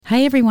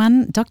Hey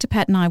everyone, Dr.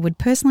 Pat and I would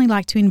personally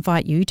like to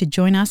invite you to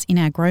join us in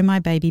our Grow My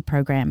Baby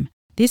program.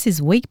 This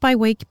is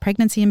week-by-week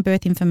pregnancy and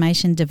birth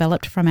information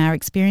developed from our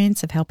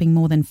experience of helping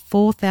more than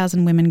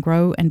 4,000 women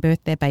grow and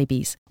birth their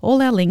babies.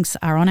 All our links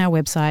are on our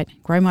website,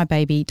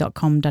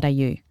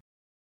 growmybaby.com.au.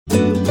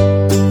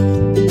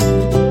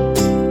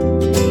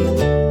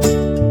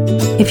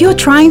 If you're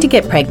trying to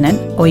get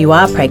pregnant, or you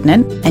are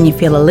pregnant, and you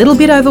feel a little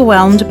bit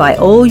overwhelmed by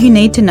all you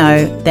need to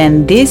know,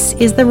 then this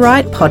is the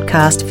right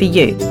podcast for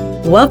you.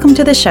 Welcome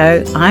to the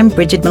show. I'm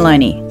Bridget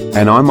Maloney.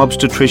 And I'm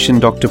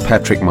obstetrician Dr.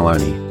 Patrick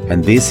Maloney.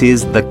 And this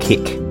is The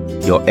Kick,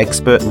 your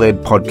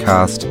expert-led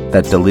podcast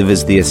that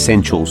delivers the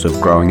essentials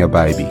of growing a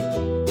baby.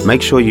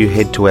 Make sure you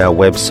head to our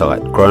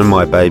website,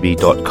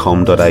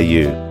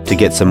 growmybaby.com.au, to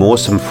get some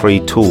awesome free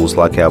tools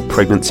like our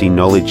pregnancy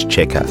knowledge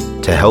checker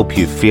to help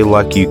you feel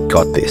like you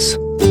got this.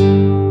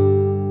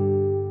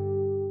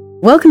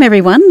 Welcome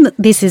everyone,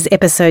 this is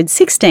episode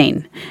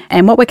 16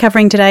 and what we're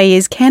covering today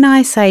is can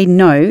I say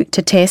no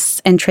to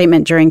tests and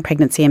treatment during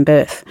pregnancy and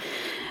birth?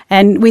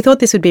 And we thought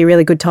this would be a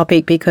really good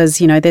topic because,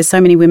 you know, there's so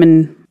many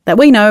women that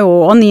we know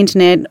or on the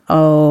internet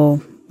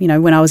or, you know,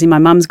 when I was in my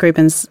mum's group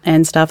and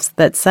stuff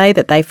that say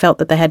that they felt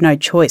that they had no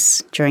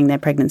choice during their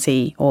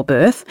pregnancy or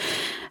birth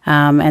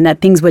and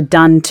that things were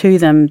done to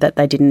them that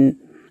they didn't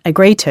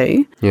agree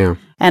to. Yeah.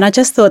 And I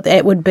just thought that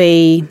it would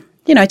be,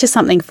 you know, just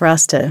something for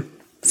us to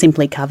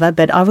simply cover,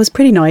 but I was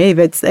pretty naive.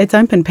 It's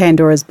opened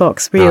Pandora's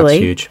box, really.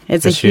 Oh, it's huge.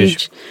 It's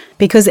huge.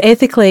 Because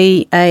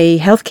ethically, a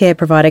healthcare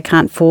provider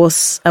can't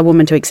force a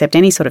woman to accept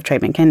any sort of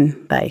treatment,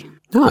 can they?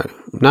 No,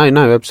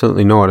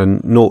 absolutely not.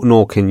 And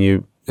nor can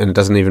you, and it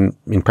doesn't even,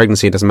 in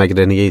pregnancy, it doesn't make it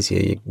any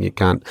easier. You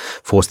can't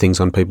force things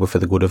on people for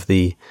the good of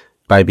the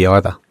baby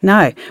either.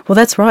 No. Well,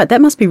 that's right. That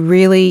must be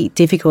really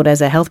difficult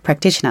as a health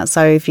practitioner.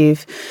 So if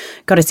you've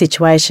got a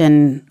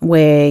situation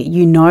where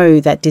you know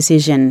that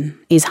decision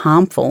is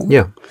harmful.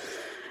 Yeah.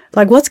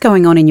 Like, what's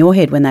going on in your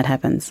head when that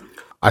happens?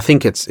 I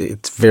think it's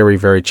very,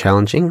 very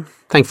challenging.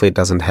 Thankfully, it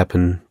doesn't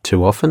happen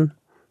too often.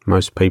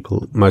 Most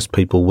people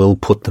will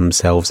put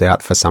themselves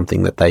out for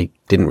something that they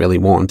didn't really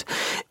want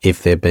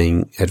if they're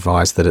being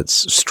advised that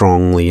it's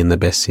strongly in the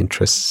best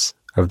interests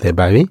of their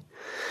baby.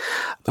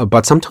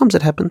 But sometimes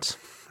it happens.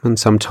 And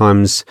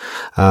sometimes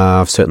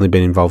I've certainly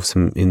been involved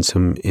in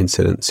some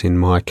incidents in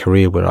my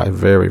career where I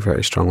very,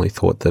 very strongly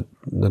thought that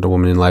a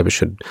woman in labour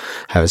should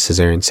have a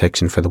caesarean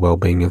section for the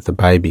well-being of the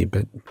baby,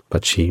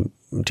 but she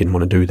didn't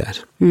want to do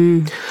that.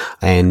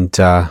 And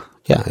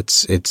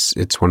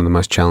it's one of the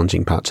most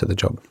challenging parts of the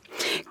job.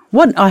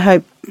 What I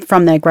hope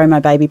from the Grow My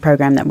Baby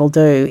program that we'll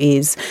do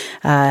is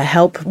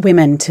help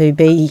women to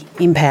be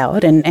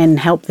empowered and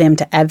help them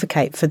to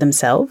advocate for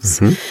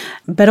themselves,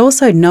 but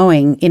also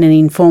knowing in an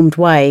informed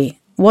way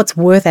what's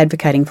worth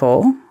advocating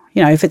for.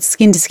 You know, if it's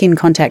skin-to-skin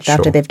contact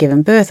after they've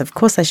given birth, of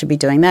course they should be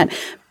doing that.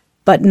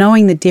 But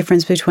knowing the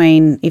difference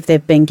between if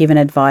they've been given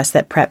advice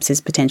that perhaps is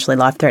potentially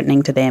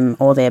life-threatening to them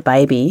or their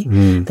baby,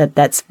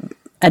 that's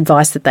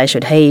advice that they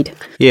should heed.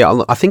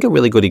 Yeah, I think a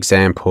really good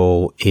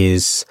example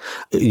is,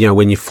 you know,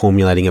 when you're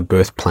formulating a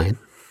birth plan.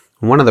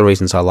 One of the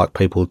reasons I like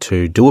people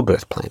to do a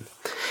birth plan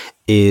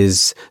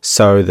is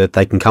so that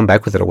they can come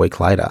back with it a week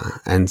later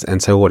and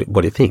say, what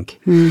do you think?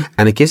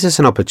 And it gives us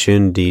an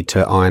opportunity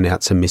to iron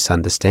out some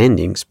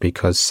misunderstandings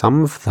because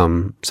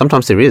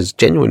sometimes there is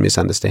genuine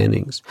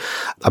misunderstandings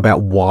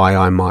about why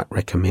I might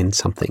recommend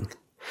something.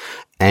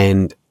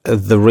 And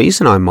the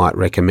reason I might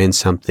recommend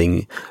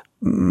something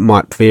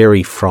might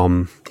vary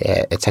from,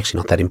 it's actually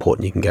not that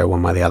important, you can go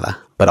one way or the other,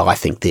 but I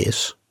think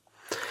this,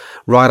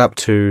 right up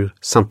to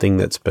something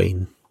that's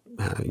been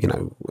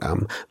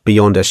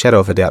beyond a shadow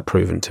of a doubt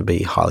proven to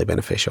be highly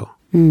beneficial.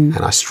 And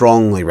I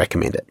strongly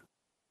recommend it.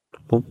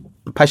 Well,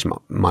 the patient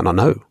might not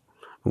know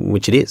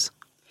which it is.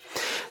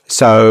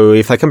 So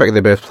if they come back with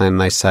their birth plan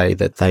and they say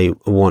that they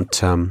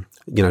want,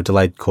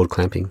 delayed cord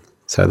clamping,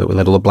 so that we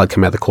let all the blood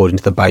come out of the cord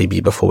into the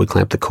baby before we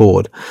clamp the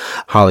cord,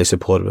 highly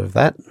supportive of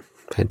that.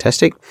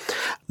 Fantastic.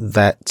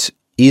 That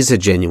is a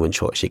genuine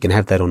choice. You can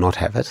have that or not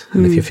have it.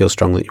 And if you feel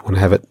strongly you want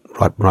to have it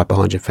right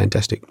behind you,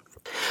 fantastic.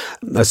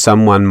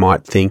 Someone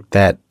might think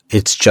that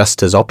it's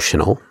just as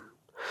optional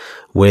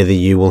whether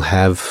you will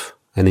have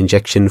an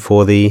injection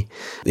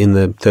in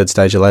the third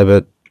stage of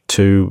labour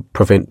to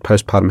prevent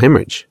postpartum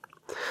hemorrhage.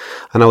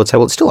 And I would say,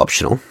 well, it's still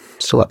optional.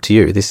 It's still up to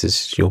you. This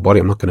is your body.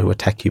 I'm not going to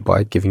attack you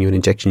by giving you an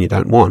injection you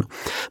don't want.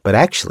 But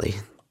actually,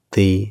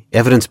 the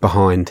evidence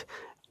behind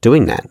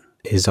doing that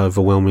is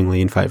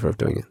overwhelmingly in favour of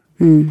doing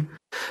it.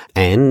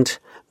 And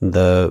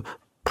the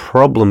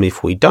problem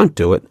if we don't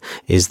do it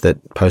is that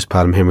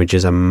postpartum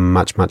hemorrhages are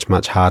much, much,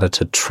 much harder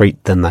to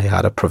treat than they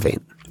are to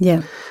prevent. Yeah.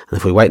 And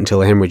if we wait until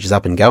the hemorrhage is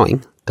up and going,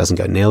 it doesn't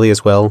go nearly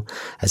as well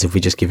as if we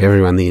just give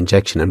everyone the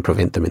injection and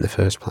prevent them in the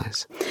first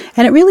place.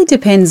 And it really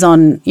depends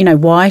on, you know,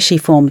 why she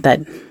formed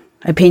that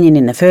opinion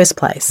in the first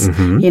place.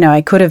 You know,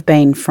 it could have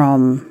been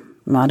from,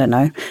 I don't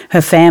know,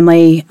 her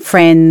family,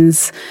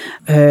 friends,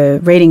 her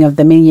reading of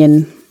the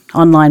million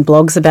online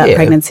blogs about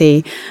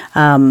pregnancy.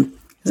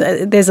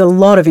 There's a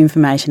lot of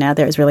information out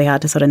there. It's really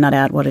hard to sort of nut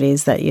out what it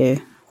is that you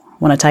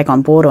want to take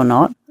on board or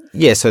not.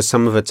 Yeah, so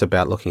some of it's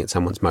about looking at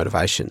someone's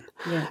motivation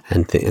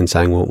and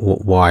saying, well,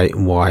 why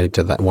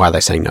are they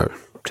saying no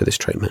to this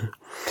treatment?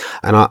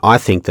 And I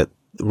think that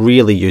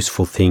really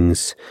useful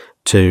things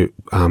to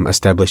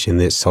establish in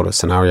this sort of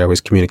scenario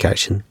is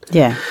communication.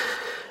 Yeah.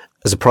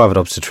 As a private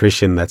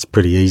obstetrician, that's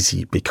pretty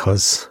easy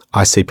because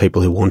I see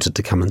people who wanted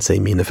to come and see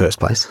me in the first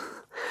place.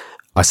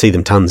 I see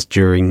them tons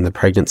during the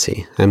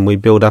pregnancy, and we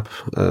build up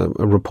a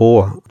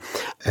rapport,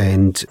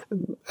 and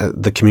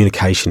the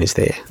communication is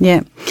there.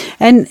 Yeah,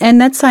 and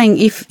that's saying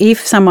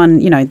if someone,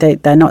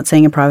 they're not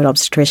seeing a private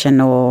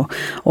obstetrician or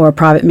a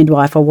private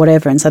midwife or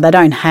whatever, and so they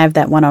don't have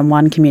that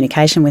one-on-one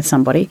communication with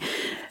somebody,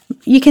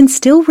 you can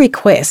still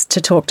request to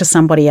talk to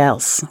somebody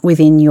else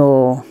within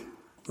your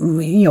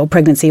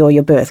pregnancy or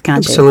your birth,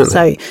 can't you? Absolutely.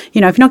 So, if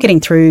you're not getting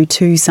through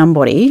to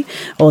somebody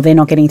or they're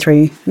not getting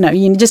through,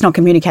 you're just not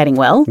communicating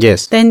well,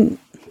 yes, then,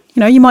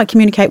 you might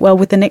communicate well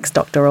with the next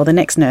doctor or the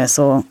next nurse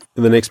or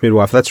the next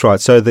midwife. That's right.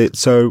 So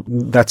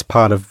that's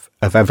part of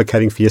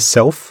advocating for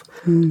yourself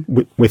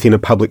within a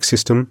public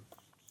system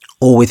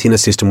or within a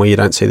system where you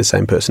don't see the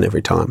same person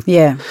every time.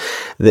 Yeah.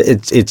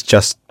 It's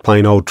just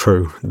plain old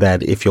true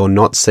that if you're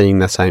not seeing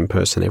the same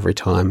person every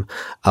time,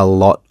 a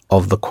lot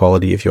of the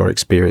quality of your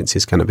experience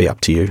is going to be up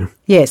to you.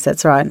 Yes,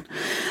 that's right.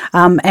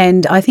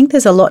 And I think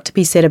there's a lot to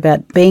be said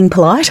about being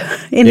polite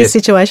in this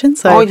situation.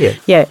 So,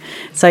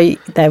 So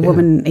that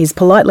woman is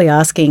politely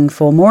asking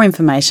for more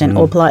information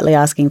or politely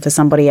asking for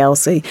somebody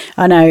else.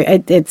 I know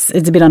it's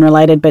a bit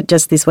unrelated, but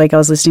just this week I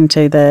was listening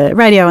to the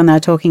radio and they were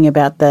talking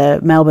about the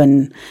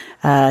Melbourne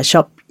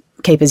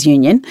Shopkeepers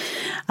Union.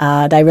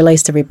 They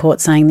released a report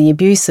saying the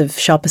abuse of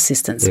shop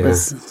assistants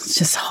was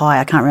just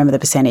high. I can't remember the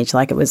percentage,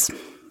 like it was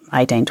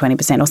 18,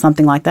 20% or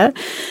something like that.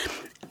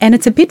 And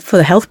it's a bit for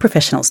the health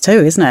professionals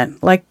too, isn't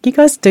it? Like you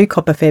guys do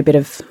cop a fair bit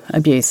of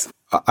abuse.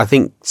 I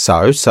think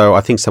so. So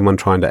I think someone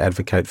trying to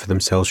advocate for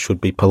themselves should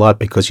be polite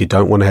because you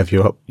don't want to have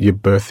your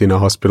birth in a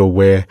hospital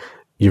where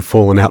you've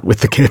fallen out with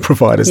the care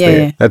providers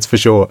there. Yeah. That's for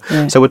sure.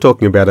 Yeah. So we're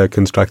talking about a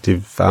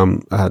constructive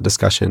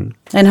discussion.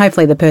 And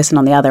hopefully the person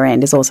on the other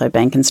end is also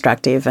being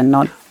constructive and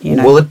not,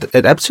 Well,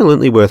 it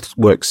absolutely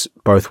works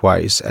both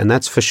ways, and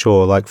that's for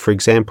sure. Like, for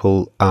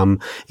example,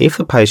 if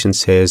a patient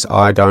says,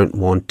 I don't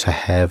want to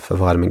have a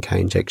vitamin K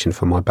injection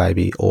for my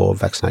baby or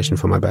vaccination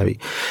for my baby,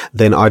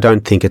 then I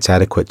don't think it's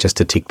adequate just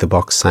to tick the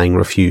box saying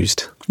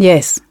refused.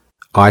 Yes.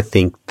 I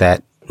think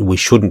that we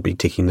shouldn't be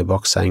ticking the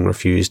box saying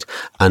refused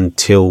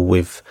until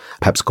we've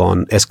perhaps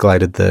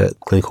escalated the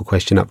clinical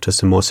question up to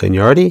some more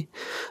seniority.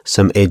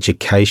 Some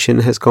education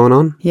has gone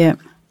on. Yeah.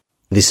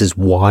 This is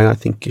why I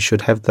think you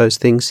should have those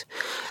things.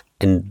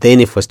 And then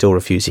if we're still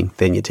refusing,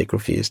 then you tick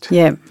refused.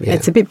 Yeah.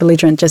 It's a bit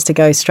belligerent just to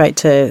go straight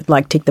to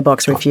tick the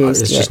box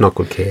refused. It's just not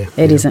good care.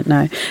 It isn't,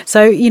 no.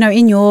 So,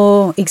 in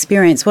your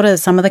experience, what are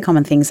some of the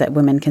common things that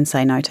women can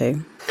say no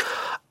to?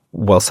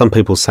 Well, some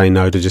people say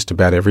no to just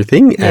about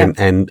everything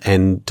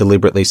and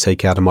deliberately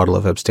seek out a model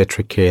of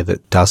obstetric care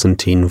that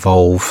doesn't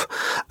involve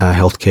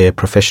healthcare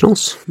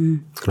professionals.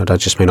 And I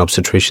don't just mean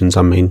obstetricians,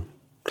 I mean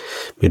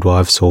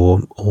midwives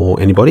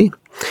or anybody.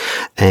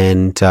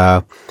 And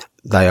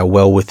they are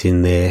well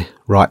within their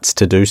rights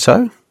to do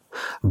so.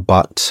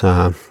 But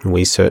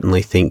we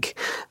certainly think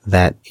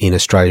that in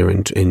Australia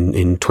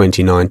in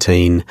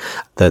 2019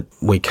 that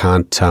we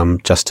can't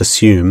just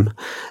assume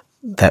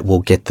that we'll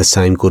get the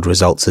same good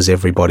results as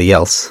everybody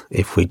else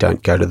if we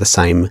don't go to the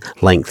same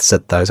lengths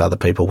that those other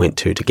people went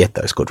to get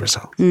those good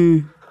results.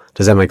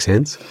 Does that make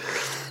sense?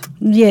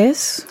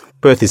 Yes.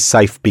 Birth is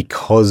safe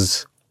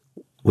because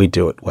we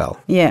do it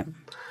well. Yeah.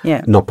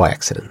 Not by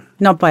accident.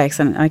 Not by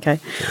accident, okay.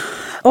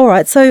 All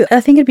right, so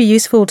I think it'd be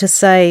useful to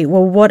say,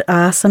 well, what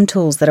are some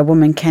tools that a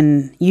woman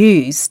can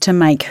use to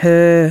make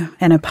her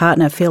and her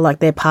partner feel like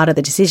they're part of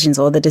the decisions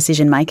or the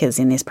decision makers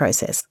in this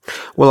process?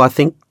 Well, I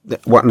think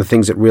that one of the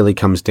things that really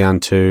comes down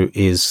to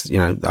is,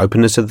 the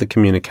openness of the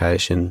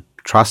communication,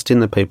 trust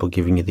in the people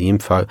giving you the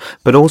info,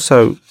 but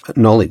also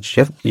knowledge.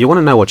 You want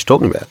to know what you're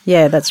talking about.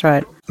 Yeah, that's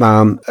right.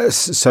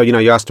 So,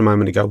 you asked a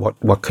moment ago,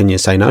 what can you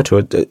say no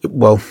to?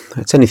 Well,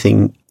 it's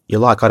anything you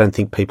like. I don't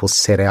think people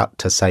set out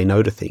to say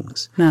no to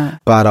things. No.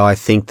 But I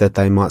think that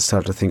they might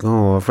start to think,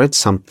 I've read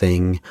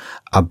something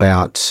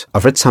about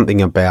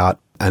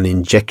an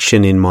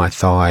injection in my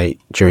thigh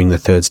during the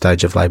third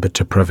stage of labour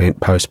to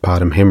prevent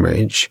postpartum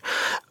hemorrhage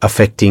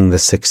affecting the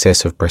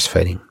success of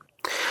breastfeeding.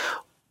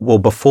 Well,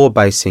 before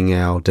basing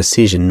our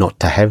decision not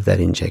to have that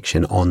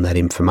injection on that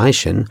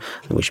information,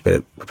 we should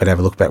better have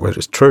a look about whether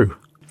it's true.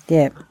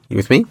 Yeah. You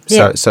with me?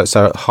 Yeah.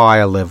 So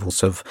higher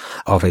levels of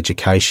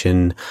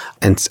education,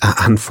 and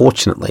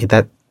unfortunately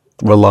that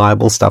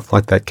reliable stuff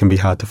like that can be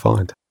hard to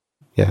find.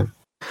 Yeah.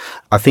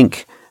 I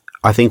think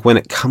when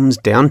it comes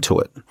down to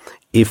it,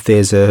 if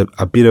there's a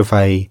bit of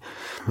I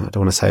don't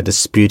want to say a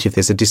dispute, if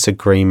there's a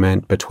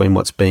disagreement between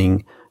what's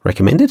being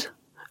recommended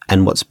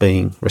and what's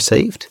being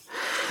received,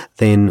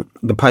 then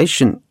the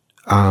patient,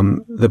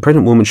 the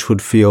pregnant woman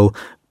should feel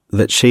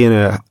that she and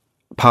her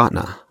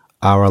partner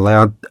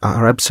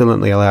are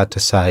absolutely allowed to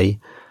say,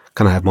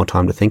 can I have more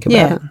time to think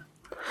about it?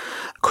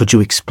 Could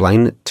you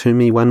explain it to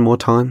me one more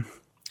time?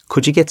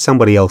 could you get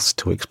somebody else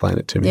to explain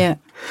it to me? Yeah.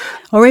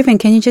 Or even,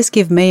 can you just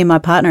give me and my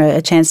partner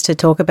a chance to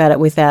talk about it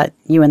without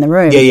you in the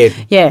room?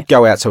 Yeah.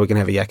 Go out so we can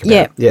have a yak about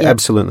it. Yeah,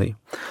 absolutely.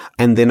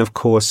 And then, of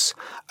course,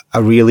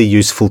 a really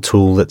useful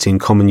tool that's in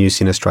common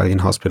use in Australian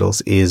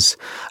hospitals is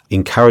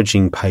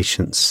encouraging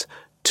patients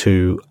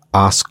to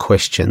ask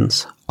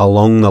questions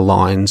along the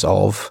lines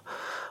of,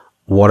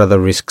 what are the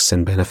risks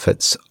and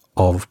benefits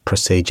of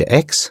procedure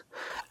X,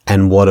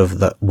 and what are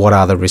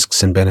the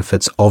risks and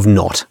benefits of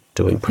not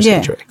doing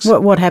procedure X?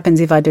 What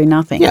happens if I do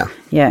nothing?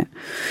 Yeah.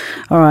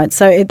 All right.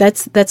 So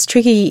that's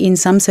tricky in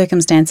some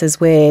circumstances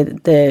where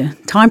the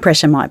time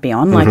pressure might be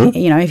on. Like,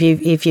 you know,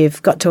 if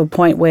you've got to a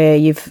point where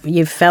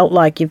you've felt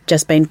like you've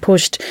just been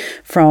pushed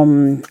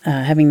from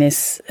having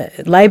this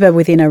labour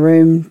within a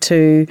room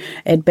to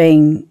it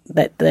being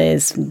that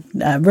there's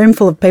a room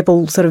full of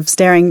people sort of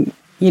staring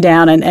you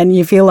down, and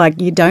you feel like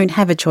you don't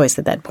have a choice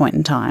at that point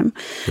in time.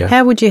 Yeah.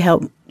 How would you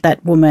help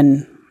that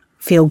woman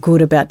feel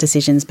good about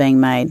decisions being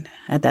made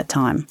at that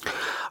time?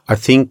 I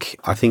think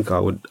I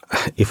would,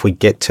 if we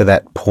get to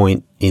that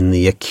point in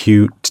the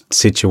acute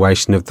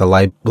situation of the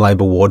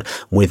labour ward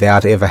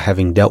without ever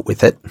having dealt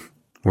with it,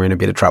 we're in a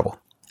bit of trouble.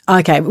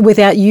 Okay,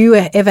 without you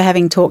ever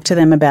having talked to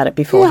them about it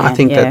beforehand. Yeah, I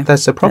think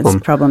that's the problem.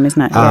 That's the problem,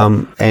 isn't it?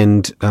 Yeah.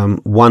 And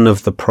one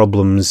of the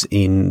problems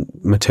in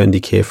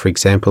maternity care, for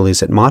example,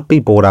 is it might be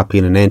brought up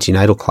in an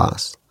antenatal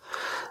class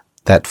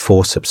that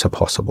forceps are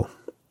possible.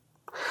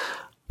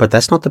 But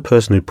that's not the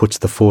person who puts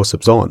the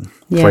forceps on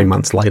 3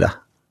 months later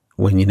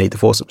when you need the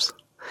forceps.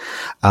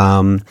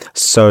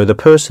 So the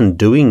person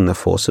doing the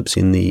forceps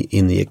in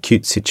the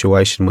acute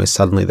situation where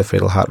suddenly the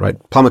fetal heart rate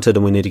plummeted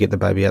and we need to get the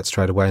baby out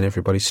straight away and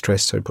everybody's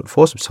stressed, so we put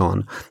forceps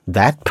on,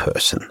 that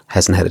person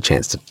hasn't had a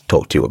chance to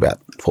talk to you about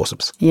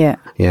forceps. Yeah.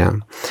 Yeah.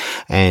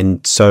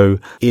 And so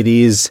it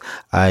is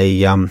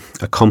a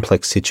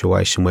complex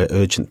situation where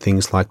urgent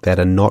things like that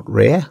are not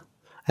rare,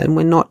 and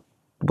we're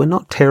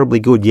not terribly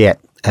good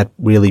yet at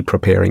really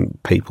preparing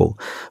people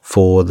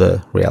for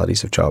the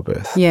realities of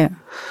childbirth. Yeah.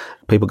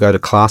 People go to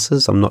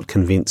classes. I'm not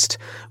convinced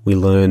we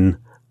learn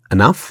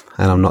enough,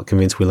 and I'm not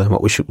convinced we learn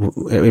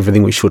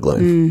everything we should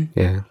learn.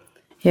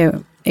 Yeah,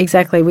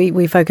 exactly.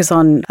 We focus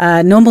on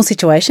normal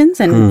situations,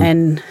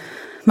 and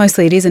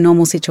mostly it is a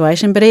normal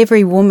situation, but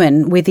every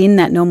woman within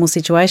that normal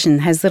situation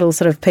has little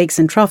sort of peaks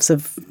and troughs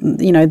of,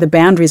 you know, the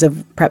boundaries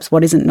of perhaps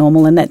what isn't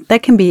normal, and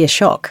that can be a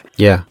shock.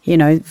 Yeah. You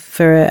know,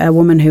 for a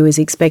woman who is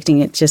expecting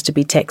it just to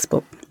be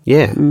textbook.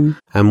 Yeah.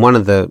 And one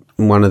of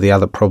the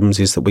other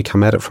problems is that we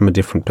come at it from a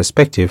different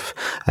perspective.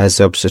 As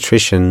an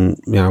obstetrician,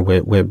 you know,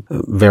 we're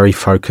very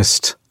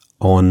focused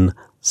on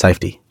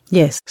safety.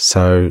 Yes.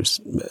 So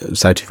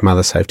safety for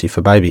mother, safety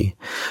for baby.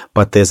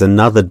 But there's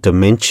another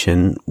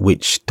dimension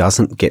which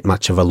doesn't get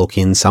much of a look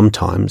in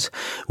sometimes,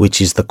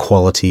 which is the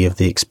quality of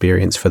the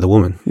experience for the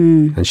woman.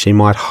 And she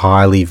might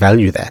highly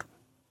value that.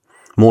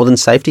 More than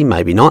safety,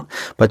 maybe not,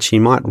 but she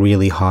might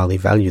really highly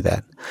value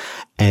that.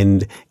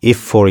 And if,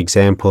 for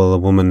example, a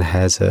woman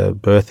has a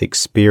birth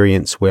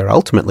experience where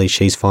ultimately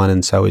she's fine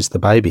and so is the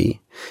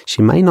baby,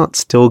 she may not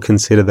still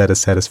consider that a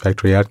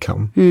satisfactory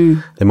outcome.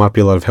 There might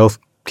be a lot of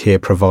healthcare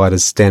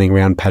providers standing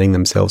around patting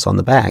themselves on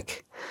the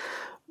back,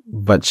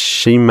 but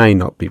she may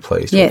not be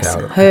pleased. Yes,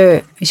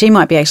 she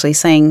might be actually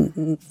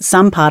seeing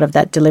some part of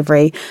that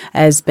delivery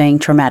as being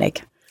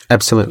traumatic.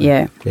 Absolutely.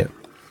 Yeah. Yeah.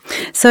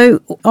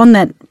 So on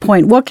that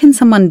point, what can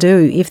someone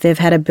do if they've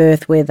had a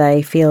birth where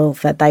they feel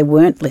that they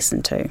weren't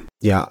listened to?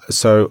 Yeah,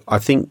 so I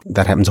think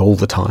that happens all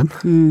the time.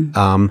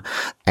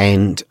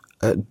 And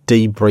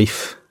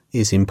debrief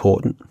is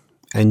important.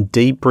 And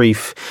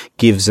debrief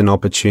gives an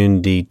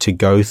opportunity to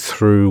go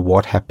through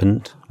what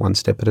happened one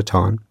step at a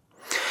time,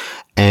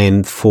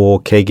 and for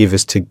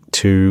caregivers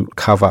to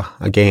cover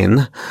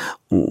again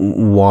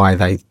why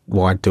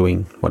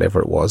doing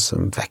whatever it was, a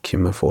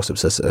vacuum, a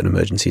forceps, an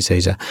emergency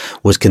Caesar,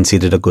 was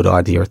considered a good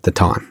idea at the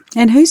time.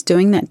 And who's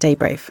doing that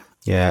debrief?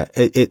 Yeah,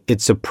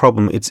 it's a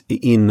problem. It's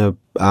in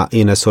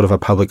a sort of a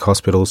public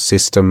hospital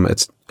system.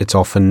 It's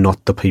often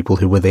not the people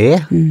who were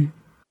there,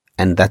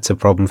 and that's a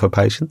problem for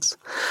patients.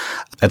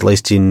 At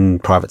least in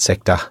private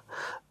sector,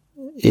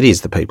 it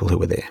is the people who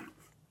were there.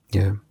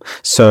 Yeah.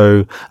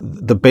 So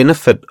the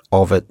benefit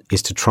of it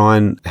is to try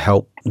and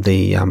help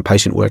the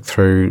patient work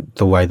through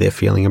the way they're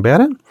feeling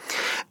about it,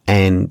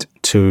 and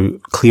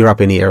to clear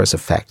up any errors of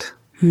fact.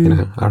 You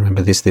know, I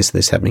remember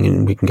this happening,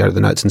 and we can go to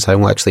the notes and say,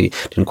 well, actually,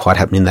 it didn't quite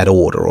happen in that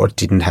order, or it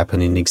didn't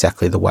happen in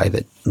exactly the way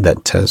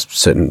that a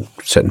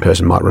certain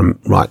person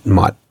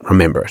might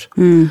remember it.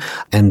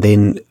 And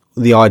then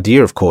the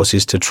idea, of course,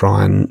 is to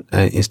try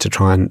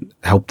and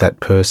help that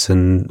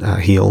person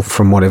heal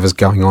from whatever's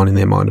going on in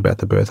their mind about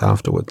the birth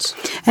afterwards.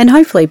 And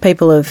hopefully,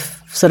 people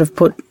have sort of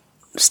put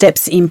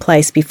steps in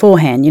place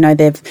beforehand. You know,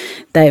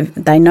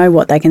 they know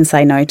what they can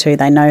say no to.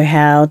 They know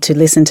how to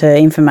listen to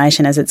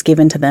information as it's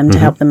given to them to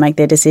help them make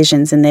their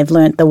decisions, and they've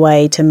learnt the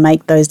way to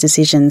make those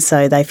decisions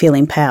so they feel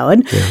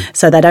empowered.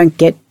 So they don't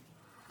get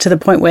to the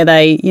point where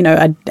they, you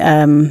know,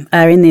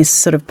 are in this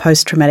sort of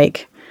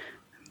post-traumatic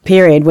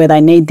period where they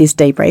need this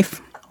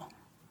debrief,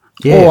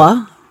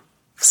 or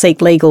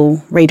seek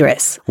legal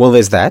redress. Well,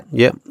 there's that.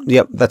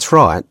 Yep, that's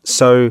right.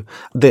 So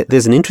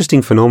there's an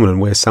interesting phenomenon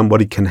where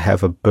somebody can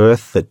have a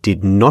birth that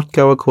did not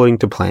go according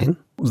to plan,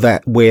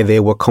 where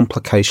there were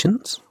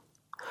complications,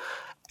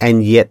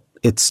 and yet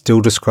it's still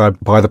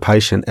described by the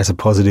patient as a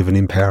positive and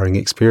empowering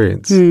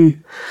experience.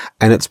 And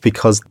it's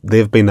because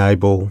they've been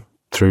able,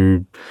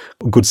 through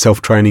good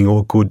self-training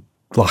or good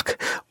luck,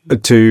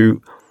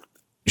 to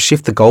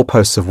shift the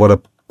goalposts of what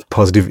a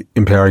positive,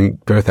 empowering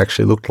birth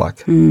actually looked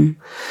like.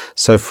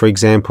 So, for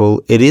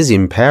example, it is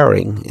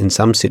empowering in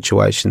some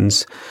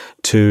situations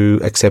to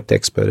accept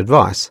expert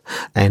advice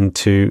and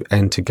to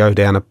go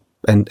down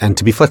and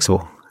to be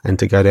flexible and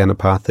to go down a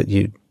path that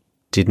you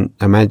didn't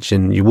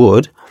imagine you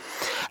would.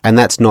 And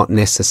that's not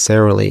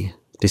necessarily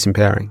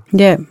disempowering.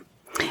 Yeah.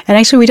 And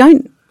actually we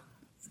don't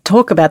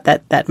talk about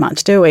that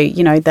much, do we?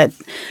 You know, that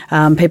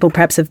people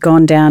perhaps have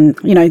gone down,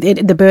 you know,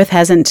 the birth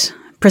hasn't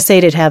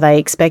proceeded how they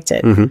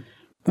expected.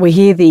 We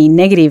hear the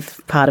negative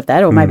part of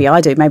that, or maybe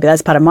I do. Maybe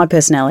that's part of my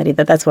personality,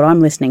 that's what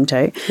I'm listening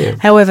to. Yeah.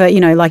 However, you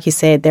know, like you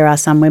said, there are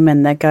some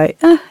women that go,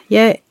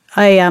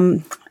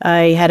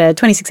 I had a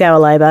 26-hour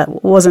labour.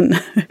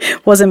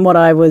 wasn't what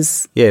I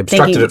was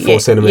obstructed thinking. At 4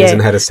 centimetres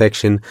and had a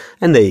section,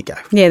 and there you go.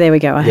 Yeah, there we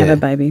go. I have a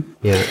baby.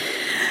 Yeah.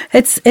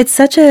 It's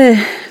such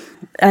a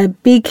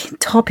big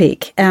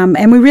topic,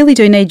 and we really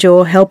do need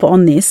your help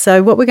on this.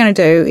 So what we're going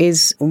to do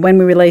is, when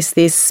we release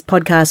this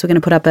podcast, we're going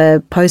to put up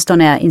a post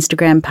on our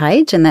Instagram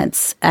page, and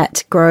that's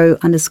at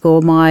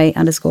grow_my_baby.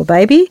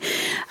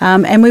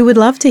 And we would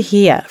love to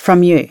hear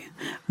from you.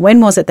 When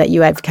was it that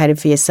you advocated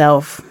for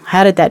yourself?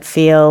 How did that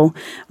feel?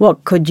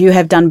 What could you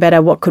have done better?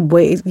 What could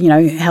we, you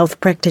know, health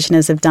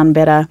practitioners have done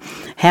better?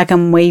 How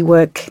can we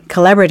work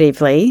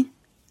collaboratively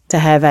to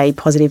have a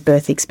positive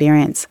birth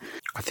experience?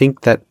 I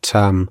think that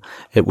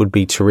it would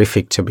be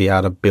terrific to be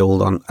able to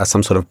build on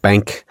some sort of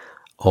bank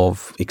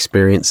of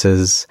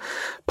experiences,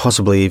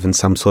 possibly even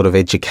some sort of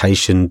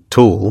education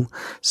tool,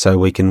 so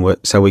we can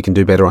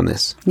do better on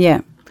this.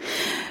 Yeah.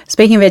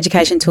 Speaking of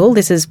education tool,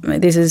 this is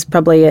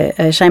probably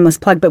a shameless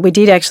plug, but we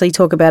did actually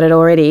talk about it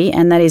already,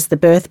 and that is the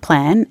birth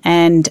plan.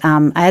 And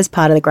as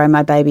part of the Grow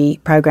My Baby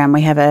program,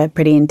 we have a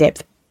pretty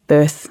in-depth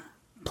birth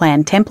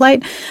plan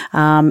template,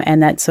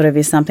 and that sort of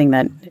is something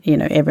that, you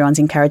know, everyone's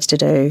encouraged to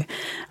do.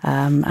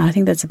 I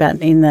think that's about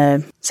in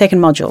the second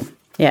module.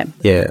 Yeah.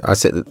 Yeah. I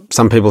said that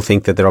some people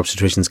think that their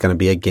obstetrician is going to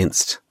be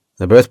against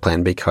the birth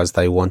plan because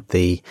they want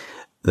the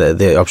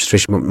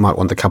obstetrician might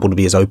want the couple to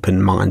be as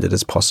open-minded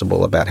as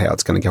possible about how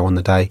it's going to go on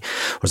the day.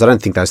 Whereas I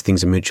don't think those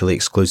things are mutually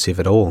exclusive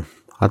at all.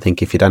 I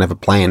think if you don't have a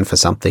plan for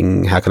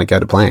something, how can it go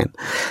to plan?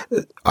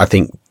 I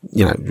think,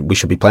 you know, we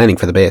should be planning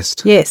for the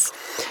best. Yes.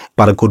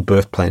 But a good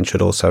birth plan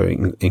should also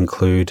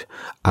include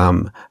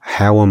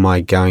how am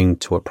I going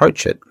to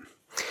approach it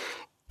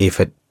if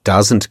it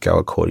doesn't go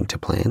according to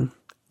plan,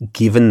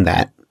 given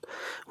that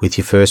with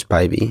your first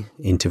baby,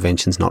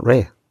 intervention's not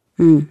rare.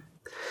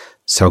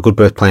 So a good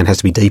birth plan has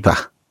to be deeper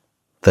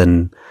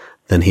than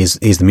here's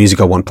the music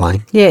I want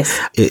playing. Yes.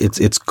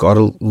 It's got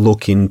to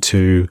look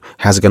into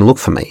how's it going to look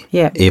for me.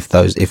 Yeah. If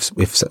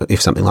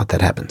something like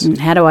that happens.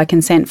 How do I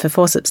consent for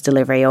forceps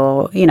delivery,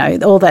 or, you know,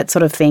 all that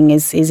sort of thing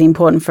is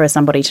important for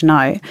somebody to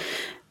know,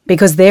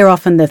 because they're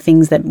often the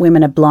things that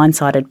women are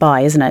blindsided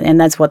by, isn't it? And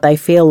that's what they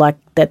feel like,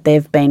 that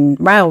they've been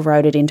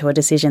railroaded into a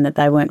decision that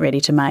they weren't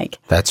ready to make.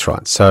 That's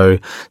right. So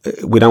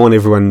we don't want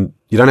everyone.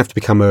 You don't have to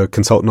become a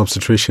consultant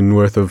obstetrician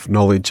worth of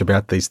knowledge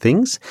about these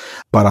things,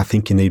 but I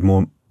think you need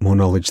more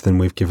knowledge than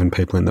we've given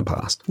people in the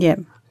past. Yeah.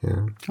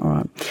 All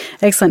right.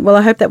 Excellent. Well,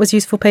 I hope that was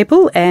useful,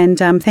 people, and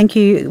thank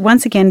you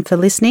once again for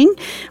listening.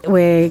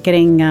 We're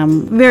getting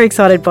very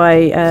excited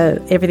by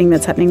everything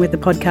that's happening with the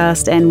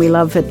podcast, and we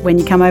love it when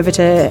you come over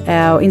to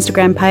our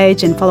Instagram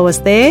page and follow us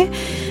there.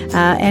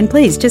 And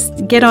please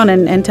just get on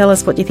and tell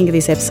us what you think of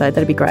this episode.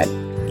 That'd be great.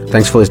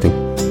 Thanks for listening.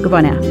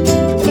 Goodbye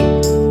now.